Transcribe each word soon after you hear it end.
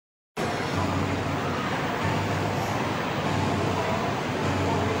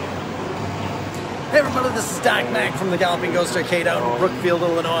everybody, this is Doc Mack from the Galloping Ghost Arcade out in Brookfield,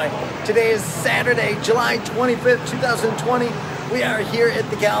 Illinois. Today is Saturday, July 25th, 2020. We are here at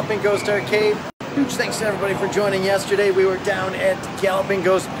the Galloping Ghost Arcade. Huge thanks to everybody for joining yesterday. We were down at Galloping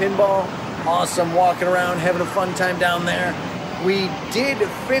Ghost Pinball. Awesome, walking around, having a fun time down there. We did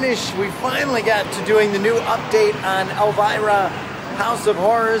finish, we finally got to doing the new update on Elvira House of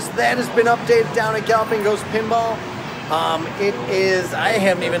Horrors. That has been updated down at Galloping Ghost Pinball. I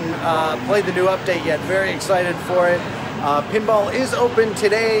haven't even played the new update yet. Very excited for it. Pinball is open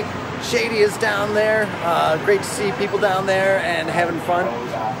today. Shady is down there. Great to see people down there and having fun.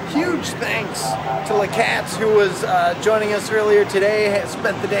 Huge thanks to LaCats, who was joining us earlier today.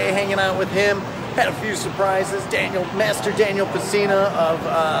 Spent the day hanging out with him. Had a few surprises. Master Daniel Pacina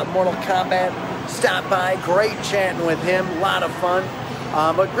of Mortal Kombat stopped by. Great chatting with him. A lot of fun.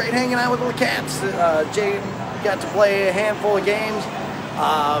 But great hanging out with LaCats. Jay got to play a handful of games,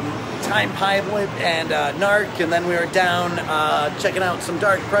 Time Pilot and Narc, and then we were down checking out some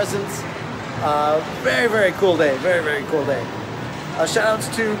Dark Presents. Very, very cool day. Very, very cool day. Shout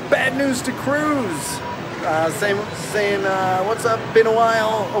outs to Bad News to Cruz, saying what's up, been a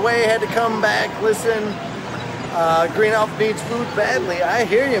while away, had to come back, listen. Green Elf needs food badly. I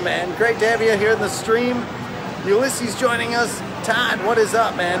hear you, man. Great to have you here in the stream. Ulysses joining us. Todd, what is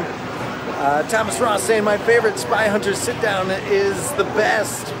up, man? Thomas Ross saying my favorite Spy Hunter sit-down is the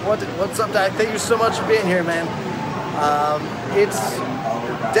best. What's up, Doc? Thank you so much for being here, man. It's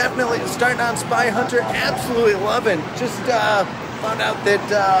definitely starting on Spy Hunter. Absolutely loving. Just found out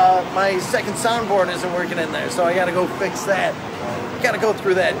that my second soundboard isn't working in there, so I got to go fix that. Got to go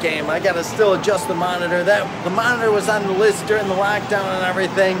through that game. I got to still adjust the monitor. The monitor was on the list during the lockdown and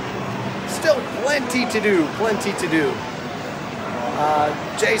everything. Still plenty to do. Plenty to do.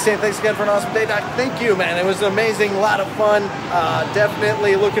 Jay saying thanks again for an awesome day, Doc. Thank you, man. It was an amazing, lot of fun.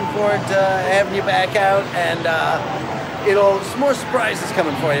 Definitely looking forward to having you back out, and some more surprises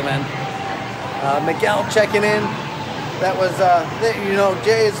coming for you, man. Miguel checking in. That was,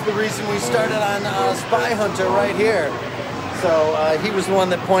 Jay is the reason we started on Spy Hunter right here. So he was the one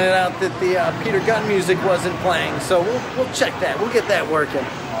that pointed out that the Peter Gunn music wasn't playing. So we'll check that. We'll get that working.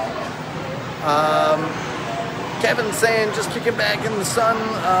 Kevin saying just kicking back in the sun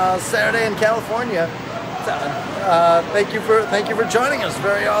Saturday in California. Thank you for joining us.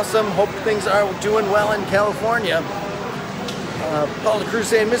 Very awesome. Hope things are doing well in California. Paul the Cruz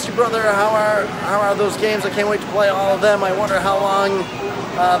saying, miss you, brother. How are those games? I can't wait to play all of them. I wonder how long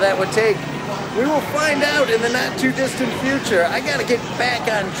that would take. We will find out in the not too distant future. I got to get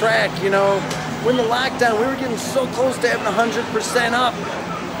back on track. You know, when the lockdown, we were getting so close to having 100% up.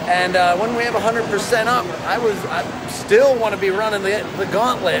 And when we have 100% up, I still want to be running the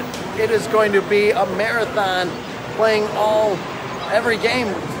gauntlet. It is going to be a marathon, playing every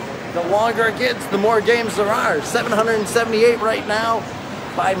game. The longer it gets, the more games there are. 778 right now.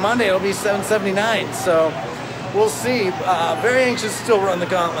 By Monday, it'll be 779. So we'll see. Very anxious to still run the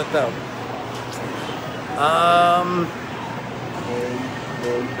gauntlet, though.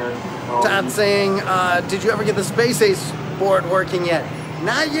 Todd saying, did you ever get the Space Ace board working yet?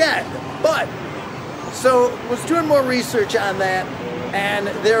 Not yet, but so was doing more research on that, and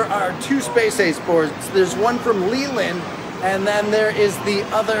there are two Space Ace boards. There's one from Leland, and then there is the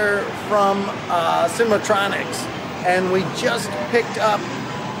other from Cinematronics. And we just picked up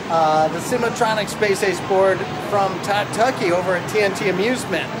the Cinematronics Space Ace board from Todd Tuckey over at TNT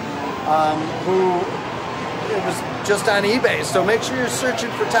Amusement, who it was just on eBay. So make sure you're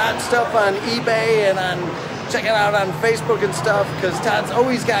searching for Todd's stuff on eBay and check it out on Facebook and stuff, because Todd's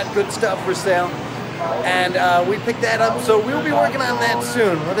always got good stuff for sale. And we picked that up, so we'll be working on that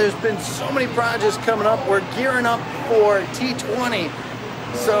soon. Well, there's been so many projects coming up. We're gearing up for T20.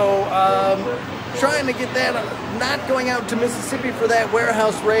 So trying to get that, not going out to Mississippi for that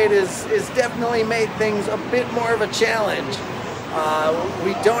warehouse raid is definitely made things a bit more of a challenge.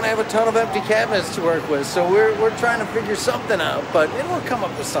 We don't have a ton of empty cabinets to work with, so we're trying to figure something out, but it'll come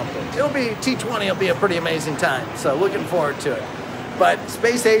up with something. T20 will be a pretty amazing time, so looking forward to it. But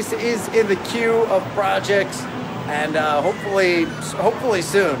Space Ace is in the queue of projects, and hopefully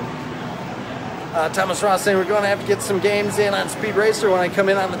soon. Thomas Ross saying we're going to have to get some games in on Speed Racer when I come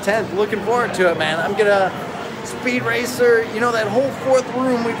in on the 10th. Looking forward to it, man. I'm gonna Speed Racer, you know, that whole fourth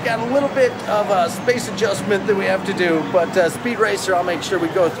room, we've got a little bit of a space adjustment that we have to do, but Speed Racer, I'll make sure we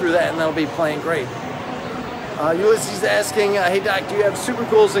go through that, and that'll be playing great. Ulysses asking, hey Doc, do you have Super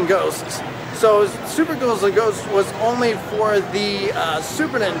Ghouls and Ghosts? So Super Ghouls and Ghosts was only for the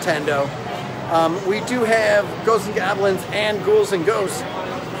Super Nintendo. We do have Ghosts and Goblins and Ghouls and Ghosts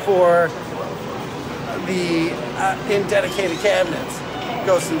for the in dedicated cabinets.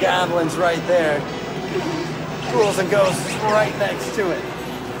 Ghosts and Goblins right there. Ghouls and Ghosts right next to it.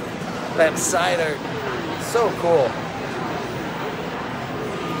 That cider, so cool.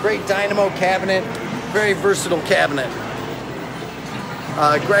 Great dynamo cabinet, very versatile cabinet.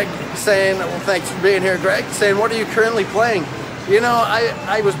 Greg saying, well, thanks for being here, Greg, saying, what are you currently playing? You know,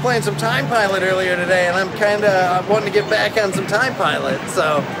 I was playing some Time Pilot earlier today, and I'm kind of wanting to get back on some Time Pilot.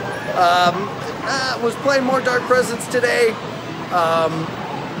 So, was playing more Dark Presence today.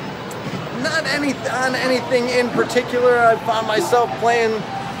 Not on anything in particular. I found myself playing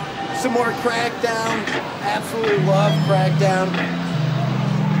some more Crackdown. Absolutely love Crackdown.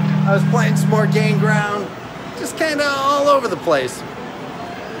 I was playing some more Gain Ground. Just kind of all over the place.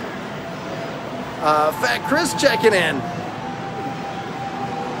 Fat Chris checking in.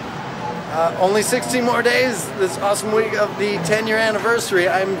 Only 16 more days, this awesome week of the 10-year anniversary.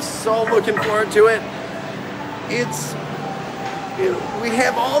 I'm so looking forward to it. We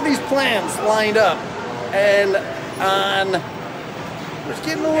have all these plans lined up, and we're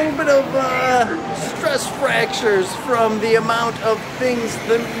getting a little bit of stress fractures from the amount of things,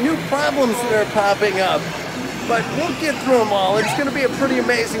 the new problems that are popping up. But we'll get through them all. It's going to be a pretty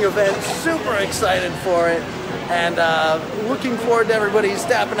amazing event. Super excited for it. And looking forward to everybody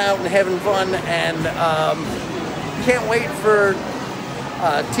stopping out and having fun. And can't wait for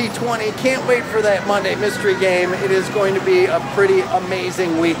T20. Can't wait for that Monday mystery game. It is going to be a pretty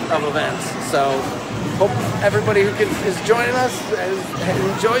amazing week of events. So hope everybody who is joining us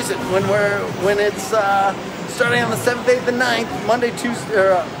enjoys it when it's starting on the 7th, 8th, and 9th. Monday,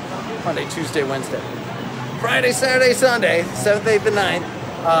 Tuesday, Wednesday. Friday, Saturday, Sunday, 7th, 8th, and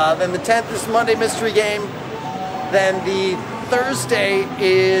 9th. Then the 10th is Monday mystery game. Then the Thursday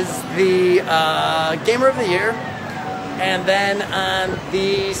is the Gamer of the Year. And then on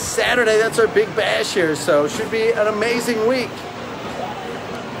the Saturday, that's our big bash here. So it should be an amazing week.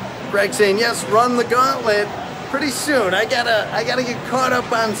 Greg saying, yes, run the gauntlet pretty soon. I gotta get caught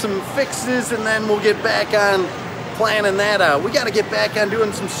up on some fixes, and then we'll get back on planning that out. We gotta get back on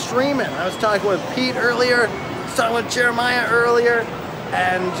doing some streaming. I was talking with Pete earlier, I was talking with Jeremiah earlier,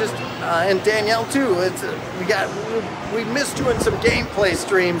 and just and Danielle too. We missed doing some gameplay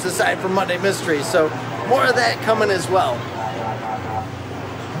streams aside from Monday Mystery, so more of that coming as well.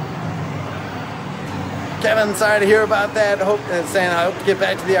 Kevin, sorry to hear about that. Saying I hope to get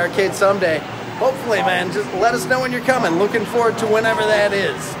back to the arcade someday. Hopefully, man. Just let us know when you're coming. Looking forward to whenever that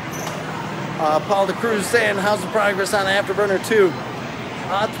is. Paul DeCruz saying, how's the progress on Afterburner 2?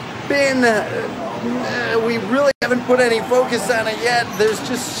 It's been, we really haven't put any focus on it yet. There's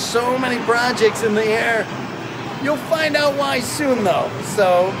just so many projects in the air. You'll find out why soon, though.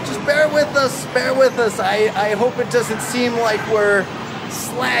 So just bear with us, I hope it doesn't seem like we're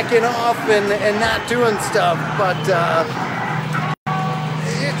slacking off and not doing stuff, but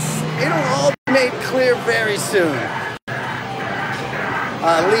it'll all be made clear very soon.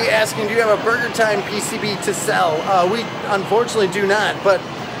 Lee asking, do you have a Burger Time PCB to sell? We unfortunately do not, but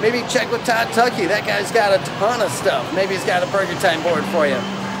maybe check with Todd Tuckey. That guy's got a ton of stuff. Maybe he's got a Burger Time board for you.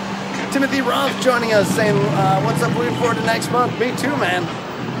 Timothy Roth joining us saying, what's up, looking forward to next month? Me too, man.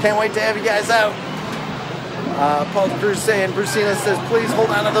 Can't wait to have you guys out. Paul Cruz saying, Brucina says, please hold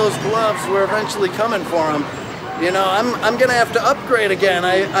on to those gloves. We're eventually coming for them. You know, I'm going to have to upgrade again.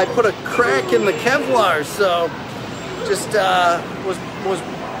 I put a crack in the Kevlar, so just was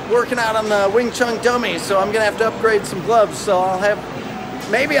working out on the Wing Chun dummy, so I'm going to have to upgrade some gloves. So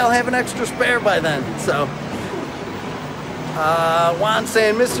maybe I'll have an extra spare by then. So Juan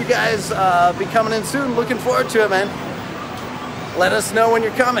saying, miss you guys, be coming in soon. Looking forward to it, man. Let us know when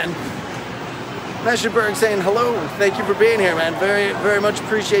you're coming. Meschenberg saying, hello, thank you for being here, man. Very, very much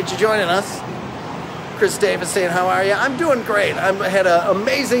appreciate you joining us. Chris Davis saying, how are you? I'm doing great. I had an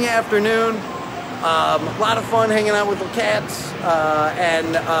amazing afternoon. A lot of fun hanging out with the cats.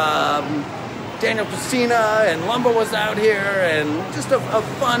 And Daniel Piscina and Lumba was out here. And just a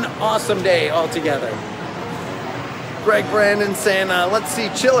fun, awesome day altogether. Greg Brandon saying, let's see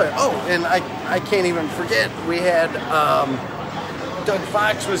Chiller. Oh, and I can't even forget. We had Doug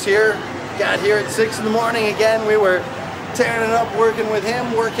Fox was here. Got here at 6 in the morning again. We were tearing it up, working with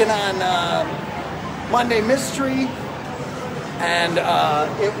him, working on Monday Mystery, and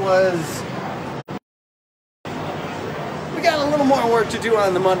we got a little more work to do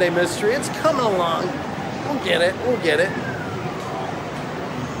on the Monday Mystery. It's coming along. We'll get it.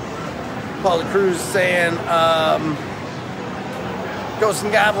 Paula Cruz saying, Ghosts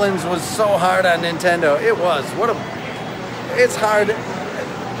and Goblins was so hard on Nintendo. It was. It's hard.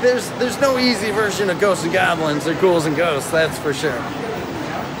 There's no easy version of Ghosts and Goblins or Ghouls and Ghosts, that's for sure.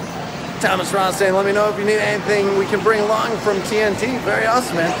 Thomas Ross saying, let me know if you need anything we can bring along from TNT. Very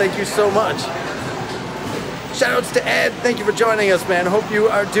awesome, man. Thank you so much. Shoutouts to Ed. Thank you for joining us, man. Hope you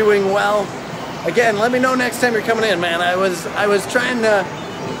are doing well. Again, let me know next time you're coming in, man. I was trying to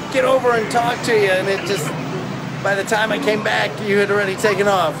get over and talk to you, and it just, by the time I came back, you had already taken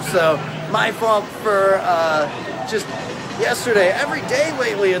off. So my fault for just yesterday. Every day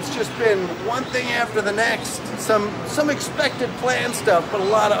lately, it's just been one thing after the next. Some expected planned stuff, but a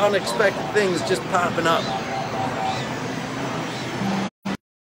lot of unexpected things just popping up.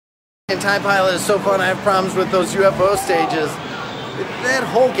 And Time Pilot is so fun. I have problems with those UFO stages. That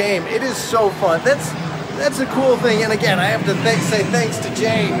whole game, it is so fun. That's a cool thing. And again, I have to say thanks to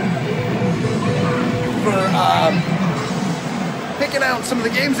Jay for picking out some of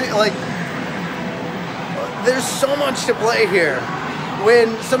the games that, like, there's so much to play here.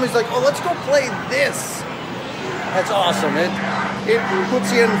 When somebody's like, oh, let's go play this, that's awesome. It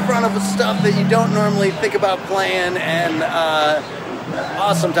puts you in front of stuff that you don't normally think about playing, and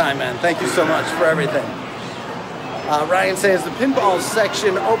awesome time, man. Thank you so much for everything. Ryan says the pinball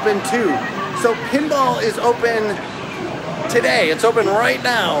section open too. So pinball is open today. It's open right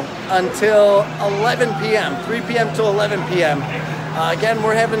now until 11 p.m. 3 p.m. till 11 p.m. Again,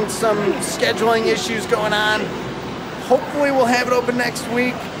 we're having some scheduling issues going on. Hopefully we'll have it open next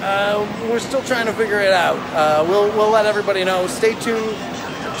week. We're still trying to figure it out. We'll let everybody know. Stay tuned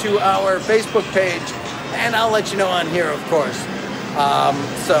to our Facebook page, and I'll let you know on here, of course.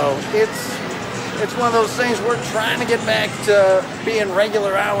 So it's one of those things. We're trying to get back to being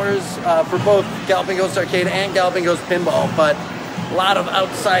regular hours for both Galloping Ghost Arcade and Galloping Ghost Pinball, but a lot of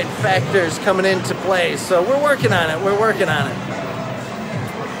outside factors coming into play. So we're working on it. We're working on it.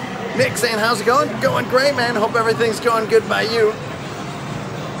 Nick saying, how's it going? Going great, man. Hope everything's going good by you.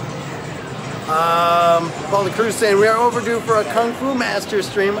 Paul the Cruz saying, we are overdue for a Kung Fu Master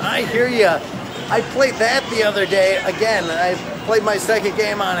stream. I hear ya. I played that the other day. Again, I played my second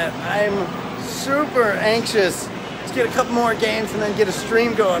game on it. I'm super anxious to get a couple more games and then get a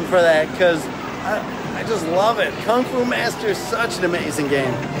stream going for that, because I just love it. Kung Fu Master is such an amazing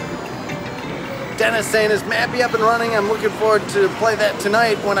game. Dennis saying, is Mappy up and running? I'm looking forward to play that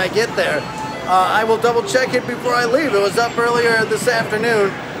tonight when I get there. I will double check it before I leave. It was up earlier this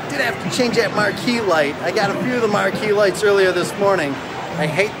afternoon. Did have to change that marquee light. I got a few of the marquee lights earlier this morning. I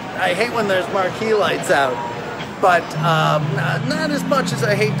hate when there's marquee lights out, but not as much as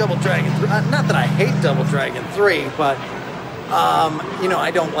I hate Double Dragon 3. Not that I hate Double Dragon 3, but you know, I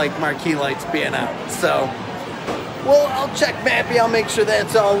don't like marquee lights being out. So, well, I'll check Mappy. I'll make sure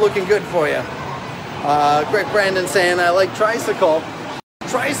that's all looking good for you. Greg Brandon saying, I like Tricycle.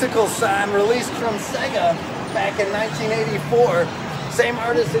 Tricycle San, released from Sega back in 1984. Same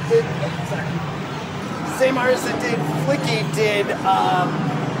artist that did, Flicky did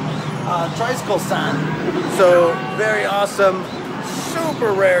Tricycle San. So very awesome,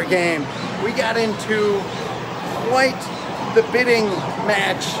 super rare game. We got into quite the bidding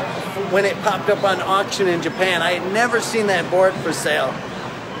match when it popped up on auction in Japan. I had never seen that board for sale.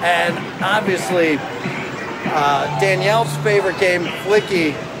 And obviously, Danielle's favorite game,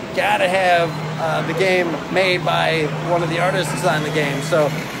 Flicky, gotta have the game made by one of the artists on the game. So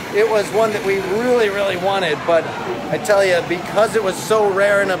it was one that we really, really wanted. But I tell you, because it was so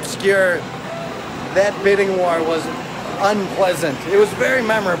rare and obscure, that bidding war was unpleasant. It was very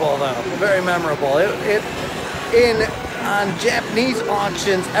memorable, though. Very memorable. On Japanese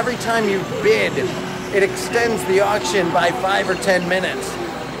auctions, every time you bid, it extends the auction by 5 or 10 minutes.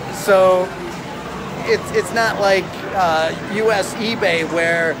 So it's not like US eBay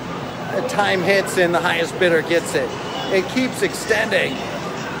where time hits and the highest bidder gets it. It keeps extending.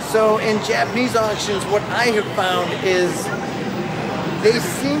 So in Japanese auctions, what I have found is they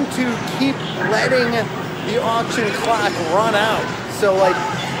seem to keep letting the auction clock run out. So like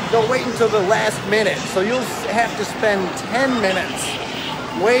they'll wait until the last minute. So you'll have to spend 10 minutes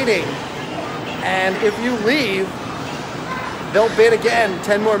waiting. And if you leave, they'll bid again,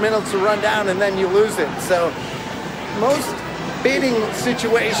 10 more minutes to run down, and then you lose it. So most bidding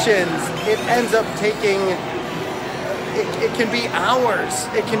situations, it ends up taking, it can be hours.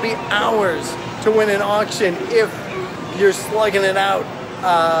 It can be hours to win an auction if you're slugging it out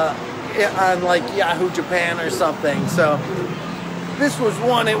on like Yahoo Japan or something. So this was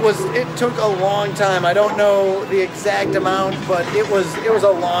one, it took a long time. I don't know the exact amount, but it was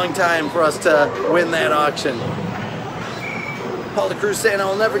a long time for us to win that auction. Paul the Cruz saying,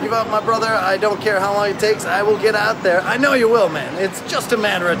 I'll never give up, my brother. I don't care how long it takes. I will get out there. I know you will, man. It's just a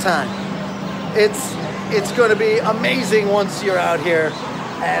matter of time. It's going to be amazing once you're out here,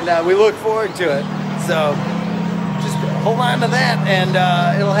 and we look forward to it. So just hold on to that, and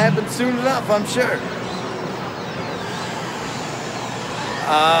it'll happen soon enough, I'm sure.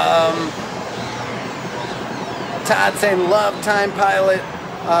 Todd saying, love Time Pilot.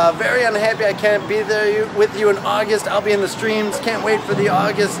 Very unhappy I can't be there with you in August. I'll be in the streams. Can't wait for the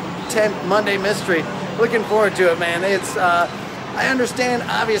August 10th Monday Mystery. Looking forward to it, man. It's I understand,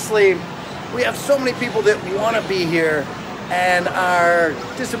 obviously, we have so many people that want to be here and are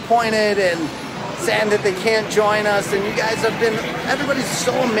disappointed and sad that they can't join us. And you guys have been, everybody's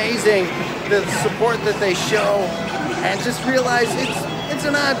so amazing, the support that they show. And just realize it's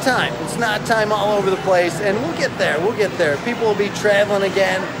an odd time. It's an odd time all over the place, and we'll get there. We'll get there. People will be traveling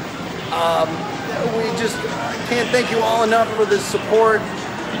again. We just can't thank you all enough for the support,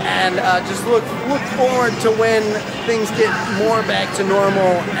 and just look forward to when things get more back to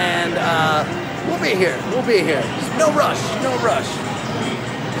normal. And we'll be here. We'll be here. Just no rush. No rush.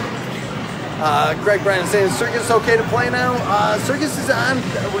 Greg Brandon saying, Circus okay to play now? Circus is on.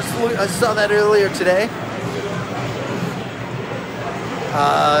 I saw that earlier today.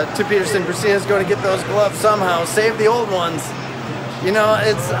 To Peterson, Bracina's going to get those gloves somehow. Save the old ones. You know,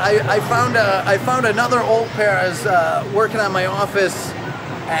 it's I found another old pair. I was working on my office,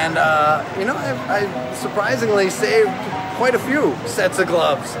 and you know, I surprisingly saved quite a few sets of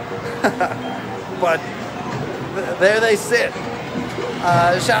gloves. But there they sit.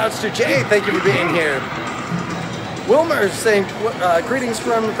 Shoutouts to Jay. Thank you for being here. Wilmer saying greetings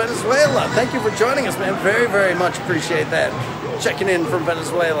from Venezuela. Thank you for joining us, man. Very, very much appreciate that. Checking in from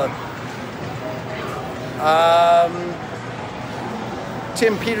Venezuela.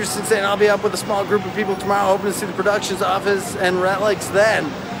 Tim Peterson saying, I'll be up with a small group of people tomorrow, hoping to see the productions office and relics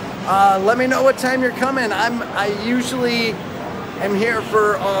then. Let me know what time you're coming. I usually am here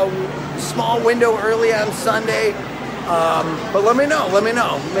for a small window early on Sunday. But let me know.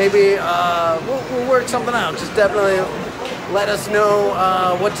 Maybe we'll work something out. Just definitely let us know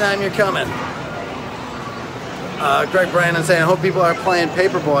what time you're coming. Greg Brandon saying, I hope people are playing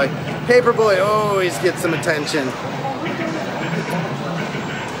Paperboy. Paperboy always gets some attention.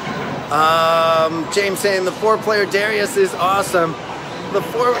 James saying, the 4-player Darius is awesome.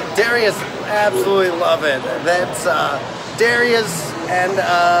 Darius, absolutely love it. That's Darius and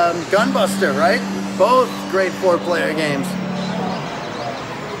Gunbuster, right? Both great 4-player games.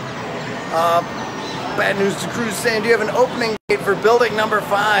 Bad News to Cruz saying, do you have an opening date for building number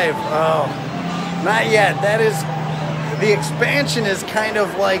 5? Oh. Not yet. That is, the expansion is kind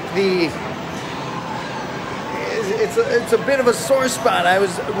of like it's a bit of a sore spot. I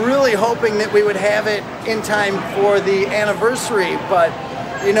was really hoping that we would have it in time for the anniversary, but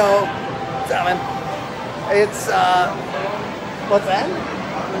you know, it's what's that?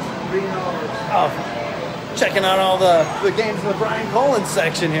 Oh, checking out all the games in the Brian Collins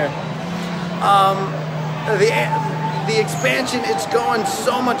section here. The expansion, it's going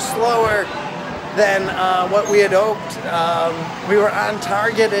so much slower than what we had hoped. We were on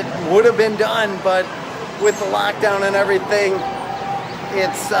target. It would have been done, but with the lockdown and everything,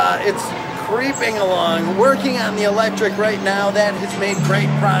 it's creeping along. Working on the electric right now. That has made great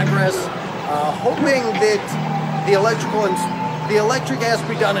progress. Hoping that the electric has to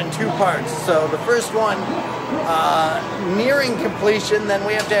be done in 2 parts. So the first one nearing completion, then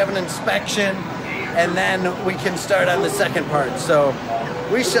we have to have an inspection, and then we can start on the second part. So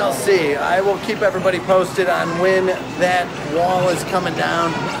we shall see. I will keep everybody posted on when that wall is coming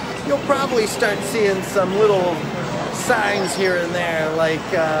down. You'll probably start seeing some little signs here and there, like,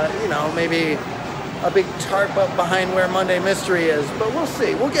 you know, maybe a big tarp up behind where Monday Mystery is. But we'll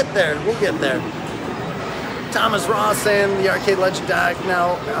see. We'll get there. We'll get there. Thomas Ross saying, the Arcade Legend Doc,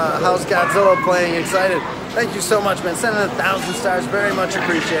 now how's Godzilla playing? Excited. Thank you so much, man. Sending 1,000 stars. Very much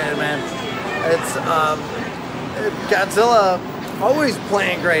appreciated, man. It's Godzilla always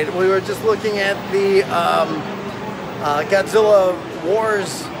playing great. We were just looking at the Godzilla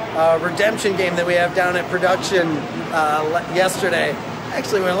Wars redemption game that we have down at production yesterday.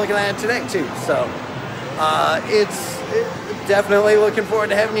 Actually, we're looking at it today too. So it's definitely looking forward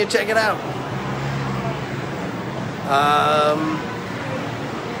to having you check it out.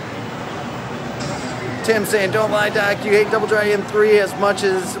 Tim saying, don't lie, Doc, you hate Double Dragon 3 as much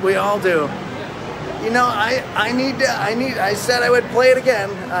as we all do. You know, I said I would play it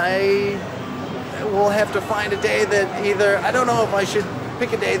again. I will have to find a day that either, I don't know if I should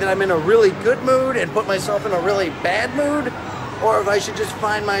pick a day that I'm in a really good mood and put myself in a really bad mood, or if I should just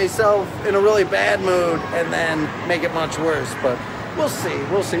find myself in a really bad mood and then make it much worse. But we'll see,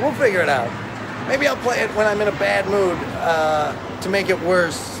 we'll figure it out. Maybe I'll play it when I'm in a bad mood to make it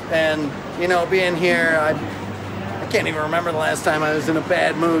worse. And, you know, being here, I can't even remember the last time I was in a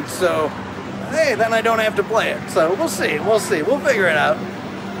bad mood, so hey, then I don't have to play it. So we'll see, we'll figure it out.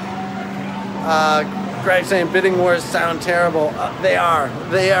 Greg saying bidding wars sound terrible. They are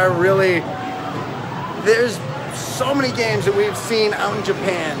really, there's so many games that we've seen out in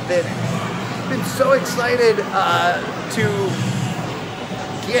Japan that I've been so excited to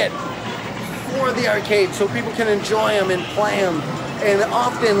get for the arcade so people can enjoy them and play them. And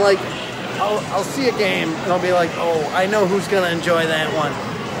often, like, I'll see a game and I'll be like, oh, I know who's gonna enjoy that one.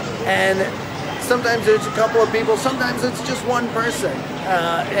 And sometimes there's a couple of people, sometimes it's just one person.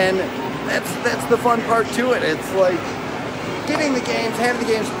 And that's the fun part to it. It's like getting the games, having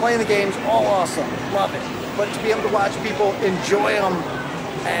the games, playing the games, all awesome, love it. But to be able to watch people enjoy them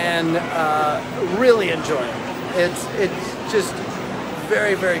and really enjoy them, it's just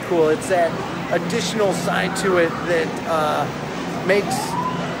very, very cool. It's that additional side to it that makes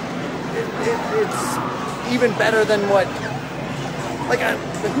it's even better than what, like,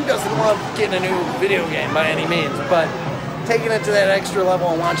 who doesn't love getting a new video game by any means, but taking it to that extra level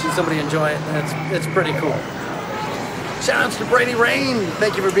and watching somebody enjoy it, it's pretty cool. Shout outs to Brady Rain,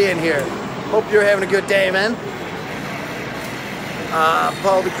 thank you for being here. Hope you're having a good day, man.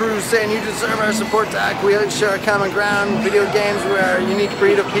 Paul the Cruz saying, you deserve our support, Doc. We share a common ground. Video games, we are a unique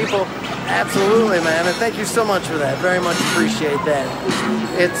breed of people. Absolutely, man, and thank you so much for that. Very much appreciate that.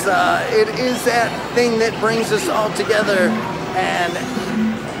 It is that thing that brings us all together, and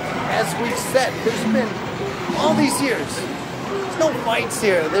as we've said, there's been all these years, there's no fights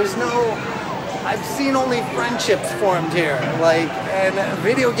here, there's no, I've seen only friendships formed here, like, and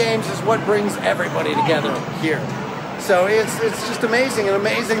video games is what brings everybody together here. So it's just amazing, an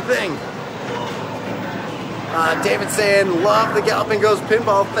amazing thing. David saying, love the Galloping Ghost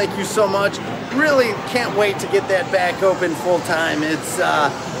Pinball, thank you so much. Really can't wait to get that back open full time. It's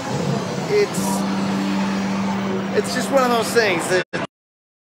just one of those things that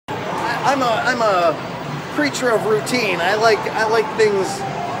I'm a creature of routine. I like things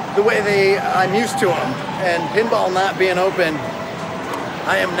the way I'm used to them, and pinball not being open,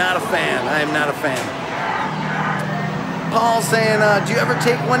 I am not a fan. I am not a fan. Paul saying, do you ever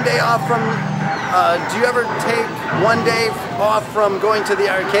take one day off from? Do you ever take one day off from going to the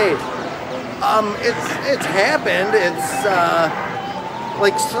arcade? It's happened. It's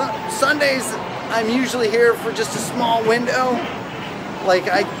like Sundays. I'm usually here for just a small window. Like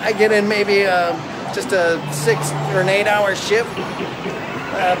I get in maybe just a 6 or an 8 hour shift.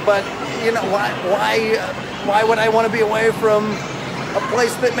 But you know why would I want to be away from a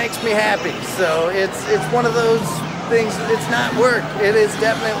place that makes me happy? So it's one of those things. It's not work. It is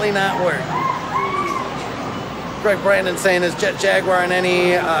definitely not work. Greg Brandon saying, is Jet Jaguar in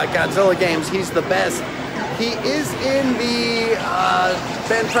any Godzilla games? He's the best. He is in the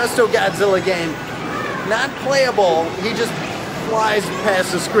Ben Presto Godzilla game. Not playable. He just flies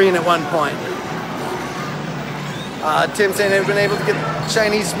past the screen at one point. Tim saying they've been able to get the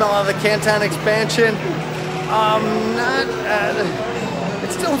Chinese smell out of the Canton expansion.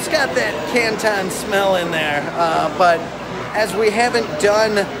 It's still got that Canton smell in there, but as we haven't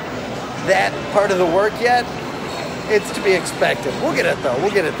done that part of the work yet, it's to be expected. We'll get it though.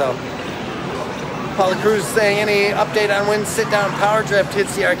 We'll get it though. Paula Cruz saying, any update on when sit-down power drift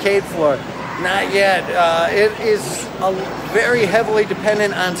hits the arcade floor? Not yet. It is very heavily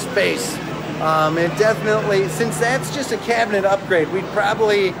dependent on space. It definitely, since that's just a cabinet upgrade, we'd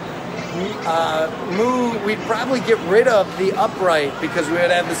probably we'd probably get rid of the upright because we would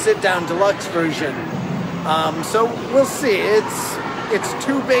have the sit-down deluxe version. So we'll see. It's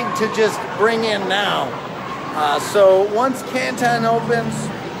too big to just bring in now. So once Canton opens,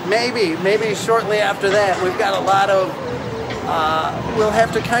 maybe shortly after that, we've got a lot of, we'll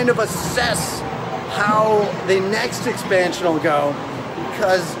have to kind of assess how the next expansion will go,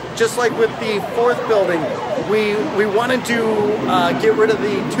 because just like with the fourth building, we wanted to get rid of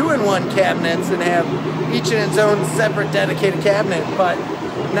the 2-in-1 cabinets and have each in its own separate dedicated cabinet, but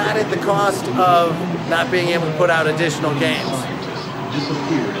not at the cost of not being able to put out additional games.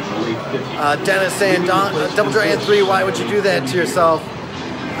 Dennis saying, Double Dragon 3, why would you do that to yourself?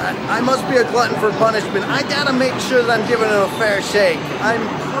 I must be a glutton for punishment. I gotta make sure that I'm giving it a fair shake. I'm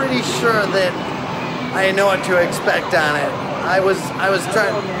pretty sure that I know what to expect on it. I was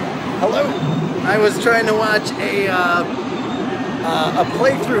trying. Hello. I was trying to watch a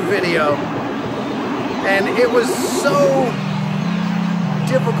playthrough video, and it was so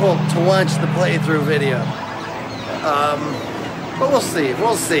difficult to watch the playthrough video. But we'll see.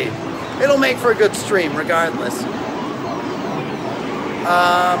 We'll see. It'll make for a good stream, regardless.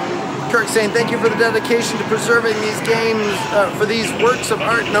 Kirk saying, thank you for the dedication to preserving these games, for these works of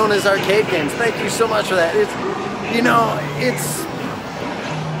art known as arcade games. Thank you so much for that. It's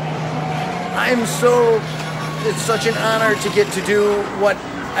such an honor to get to do what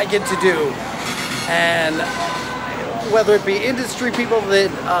I get to do. And whether it be industry people that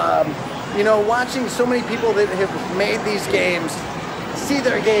You know, watching so many people that have made these games, see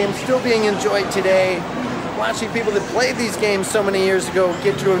their games still being enjoyed today, watching people that played these games so many years ago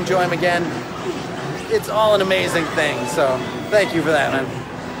get to enjoy them again, it's all an amazing thing. So thank you for that, man.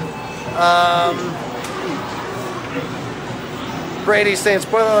 Brady's saying,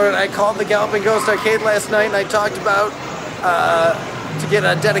 spoiler alert, I called the Galloping Ghost Arcade last night and I talked about to get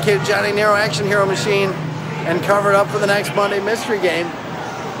a dedicated Johnny Nero action hero machine and cover it up for the next Monday mystery game.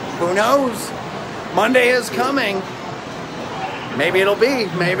 Who knows? Monday is coming. Maybe it'll be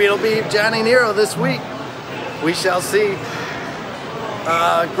Johnny Nero this week. We shall see.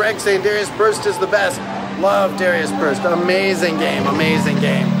 Greg saying Darius Burst is the best. Love Darius Burst. Amazing game, amazing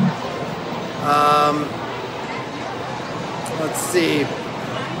game. Let's see.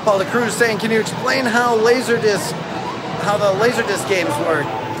 Paul the Cruz saying, can you explain how the Laserdisc games work?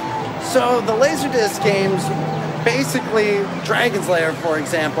 So the Laserdisc games, basically Dragon's Lair, for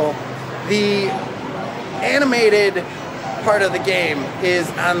example, the animated part of the game is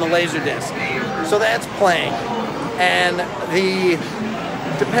on the Laserdisc. So that's playing. And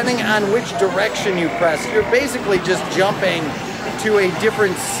depending on which direction you press, you're basically just jumping to a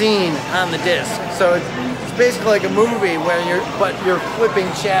different scene on the disc. So it's basically like a movie where you're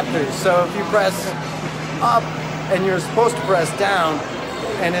flipping chapters. So if you press up and you're supposed to press down,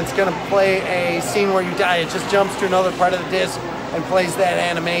 and it's going to play a scene where you die, it just jumps to another part of the disc and plays that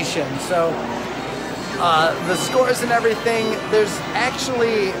animation. So the scores and everything,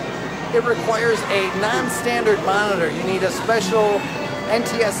 it requires a non-standard monitor. You need a special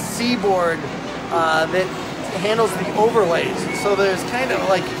NTSC board that handles the overlays. So there's kind of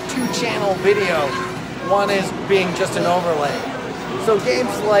like 2-channel video. One is being just an overlay. So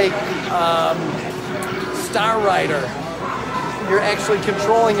games like Star Rider, you're actually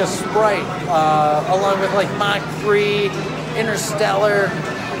controlling a sprite, along with like Mach 3, Interstellar.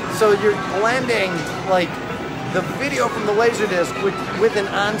 So you're blending like the video from the Laserdisc with an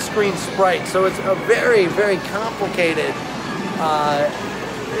on-screen sprite. So it's a very, very complicated.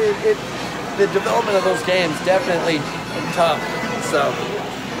 The development of those games definitely tough. So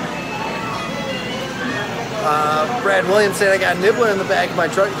Brad Williams said, I got Nibbler in the back of my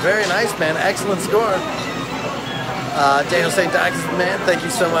truck. Very nice, man. Excellent score. Daniel saying, Doc is the man. Thank you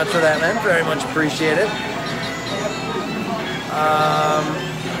so much for that, man. Very much appreciated.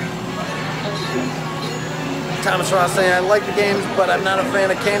 Thomas Ross saying, I like the games, but I'm not a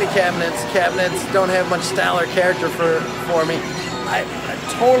fan of candy cabinets. Cabinets don't have much style or character for me. I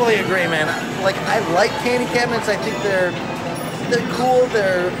totally agree, man. Like, I like candy cabinets. I think they're cool.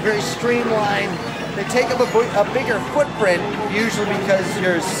 They're very streamlined. They take up a bigger footprint, usually because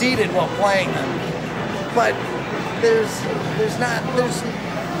you're seated while playing them. But the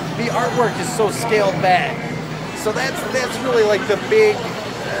artwork is so scaled back. So that's really like the big,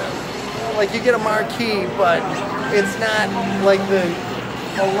 like you get a marquee, but it's not like the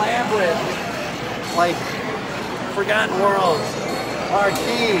elaborate, like Forgotten Worlds,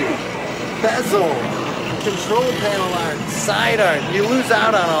 marquee, bezel, control panel art, side art. You lose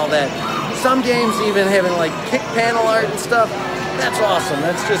out on all that. Some games even having like kick panel art and stuff. That's awesome.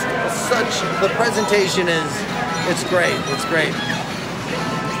 That's just the presentation it's great. It's great.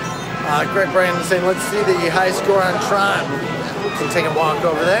 Greg Brandon saying, let's see the high score on Tron. We can take a walk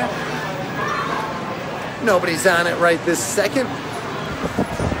over there. Nobody's on it right this second.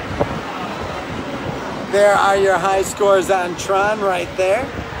 There are your high scores on Tron right there.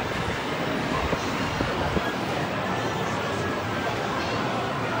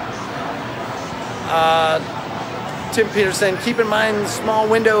 Tim Peterson, keep in mind the small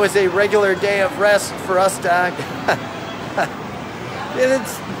window is a regular day of rest for us, Doc.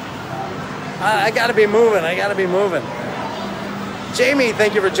 I gotta be moving. Jamie,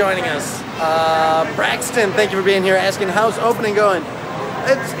 thank you for joining us. Braxton, thank you for being here, asking how's opening going.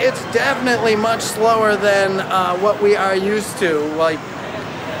 It's definitely much slower than what we are used to.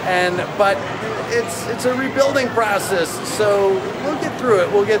 But it's a rebuilding process. So we'll get through it.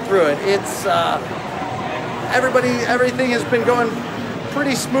 It's everything has been going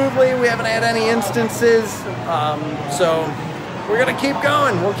pretty smoothly. We haven't had any instances. So we're gonna keep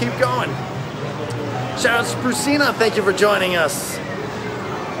going. We'll keep going. Shout out to Sprucina, thank you for joining us.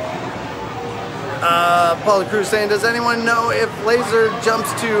 Paul Cruz saying, does anyone know if laser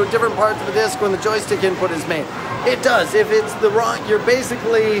jumps to different parts of the disc when the joystick input is made? It does. If it's the wrong,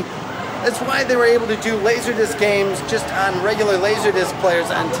 that's why they were able to do Laserdisc games just on regular Laserdisc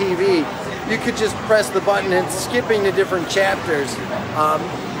players on TV. You could just press the button and it's skipping to different chapters.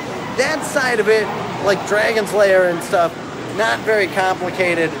 That side of it, like Dragon's Lair and stuff, not very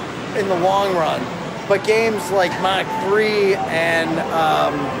complicated in the long run. But games like Mach 3 and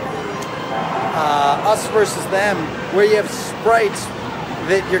Us versus them, where you have sprites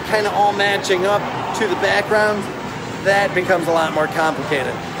that you're kind of all matching up to the background, that becomes a lot more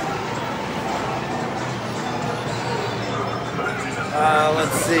complicated.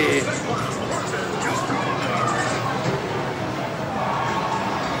 Let's see.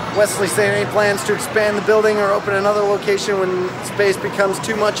 Wesley saying any plans to expand the building or open another location when space becomes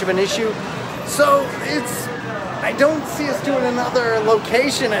too much of an issue. So I don't see us doing another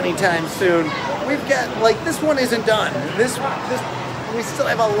location anytime soon. We've got, like, this one isn't done. We still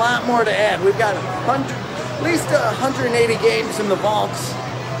have a lot more to add. We've got at least 180 games in the vaults,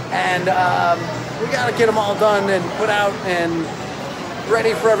 and we gotta get them all done and put out and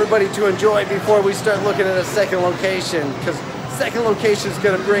ready for everybody to enjoy before we start looking at a second location, because second location is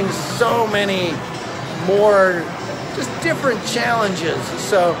going to bring so many more just different challenges.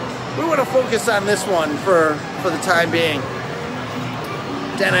 So we want to focus on this one for the time being.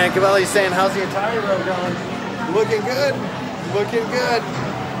 Dana Cavelli saying, how's the Atari row going? Looking good, looking good.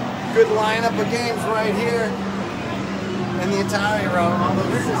 Good lineup of games right here in the Atari row. Although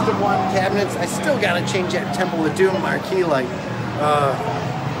this is the one cabinets, I still got to change that Temple of Doom marquee light.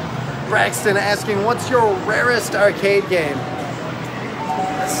 Braxton asking, what's your rarest arcade game?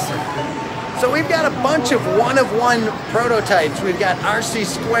 So we've got a bunch of one-of-one prototypes. We've got RC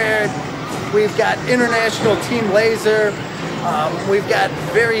Squared, we've got International Team Laser, we've got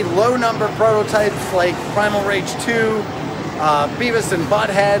very low number prototypes like Primal Rage 2, Beavis and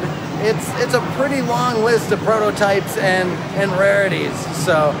Butthead. It's a pretty long list of prototypes and rarities.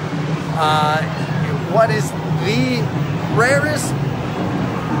 So what is the rarest?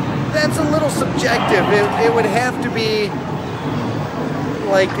 That's a little subjective. It would have to be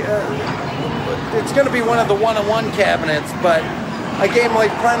like, it's going to be one of the one-on-one cabinets, but a game like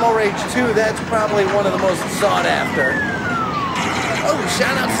Primal Rage 2, that's probably one of the most sought after. Oh,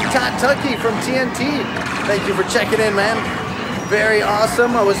 shout out to Todd Tuckey from TNT. Thank you for checking in, man. Very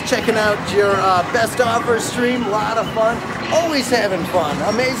awesome. I was checking out your Best Offer stream. A lot of fun. Always having fun.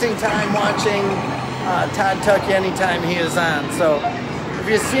 Amazing time watching Todd Tuckey anytime he is on. So if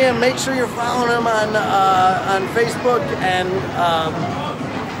you see him, make sure you're following him on Facebook, and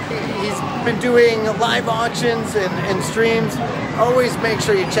he's been doing live auctions and streams. Always make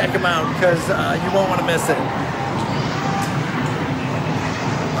sure you check him out, because you won't want to miss it.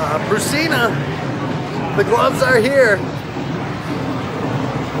 Brucina, the gloves are here.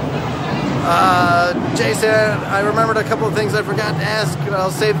 Jason, I remembered a couple of things I forgot to ask.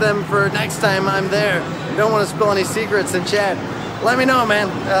 I'll save them for next time I'm there. Don't want to spill any secrets in chat. Let me know, man.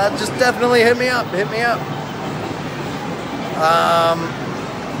 Just definitely hit me up. Hit me up.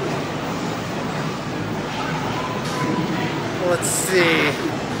 Let's see.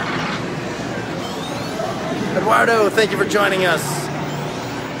 Eduardo, thank you for joining us.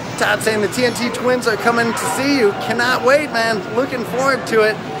 Todd saying the TNT twins are coming to see you. Cannot wait, man. Looking forward to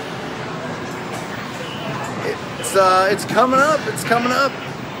it. It's coming up. It's coming up.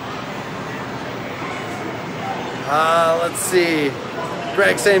 Let's see.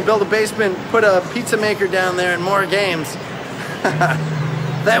 Greg saying build a basement, put a pizza maker down there, and more games.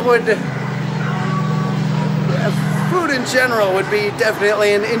 That would, food in general would be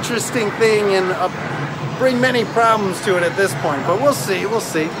definitely an interesting thing and bring many problems to it at this point, but we'll see, we'll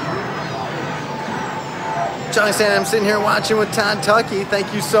see. Johnny saying I'm sitting here watching with Todd Tuckey.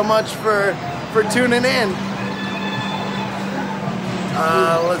 Thank you so much for tuning in.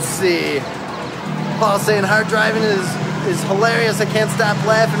 Let's see. Paul saying hard driving is hilarious. I can't stop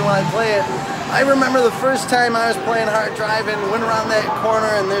laughing when I play it. I remember the first time I was playing hard driving, went around that corner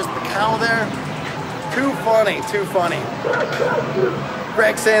and there's the cow there. Too funny, too funny.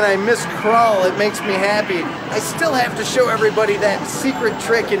 Greg saying I miss Crawl, it makes me happy. I still have to show everybody that secret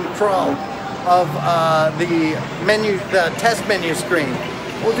trick in Crawl of the test menu screen.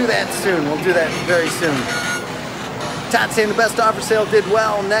 We'll do that soon, we'll do that very soon. Todd saying the best offer sale did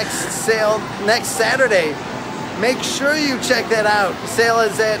well. Next Saturday. Make sure you check that out. Sale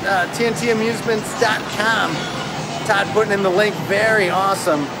is at tntamusements.com. Todd putting in the link, very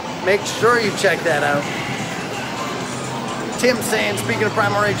awesome. Make sure you check that out. Tim saying, speaking of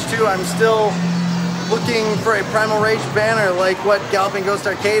Primal Rage 2, I'm still looking for a Primal Rage banner like what Galloping Ghost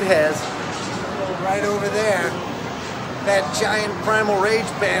Arcade has. Right over there. That giant Primal Rage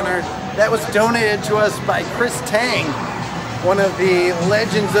banner that was donated to us by Chris Tang, one of the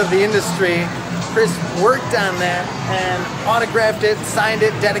legends of the industry. Chris worked on that and autographed it, signed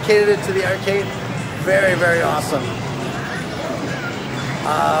it, dedicated it to the arcade. Very, very awesome.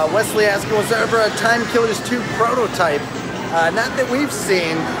 Wesley asking, was there ever a Time Killers 2 prototype? Not that we've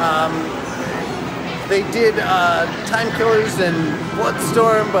seen. They did Time Killers and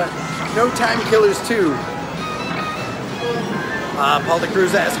Bloodstorm, but No Time Killers 2. Paul de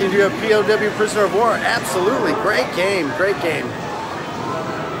Cruz asking, do you have POW Prisoner of War? Absolutely. Great game. Great game.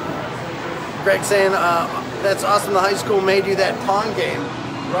 Greg saying, that's awesome. The high school made you that Pong game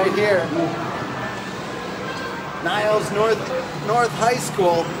right here. Niles North High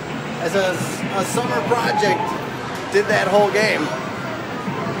School, as a summer project, did that whole game.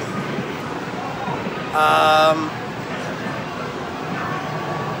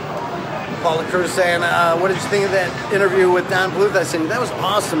 Paula Cruz saying, what did you think of that interview with Don Bluth? I said, that was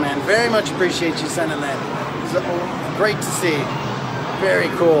awesome, man. Very much appreciate you sending that. It was great to see. Very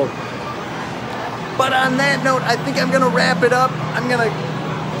cool. But on that note, I think I'm going to wrap it up. I'm going to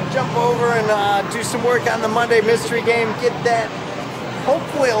jump over and do some work on the Monday mystery game. Get that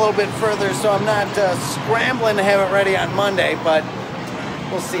hopefully a little bit further so I'm not scrambling to have it ready on Monday. But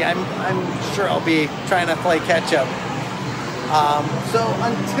we'll see. I'm sure I'll be trying to play catch up. So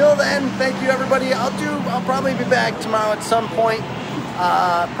until then, thank you everybody. I'll probably be back tomorrow at some point,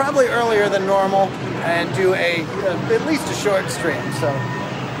 probably earlier than normal, and do at least a short stream. So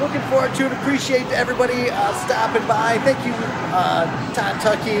looking forward to it. Appreciate everybody stopping by. Thank you, Todd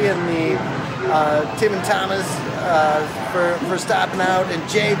Tucky and the Tim and Thomas for stopping out, and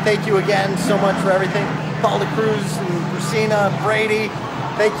Jay, thank you again so much for everything. Paul de Cruz and Christina, Brady,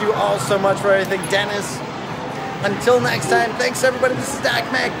 thank you all so much for everything. Dennis. Until next time, thanks everybody. This is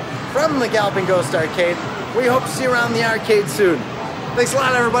Doc Mack from the Galloping Ghost Arcade. We hope to see you around the arcade soon. Thanks a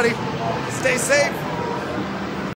lot, everybody. Stay safe.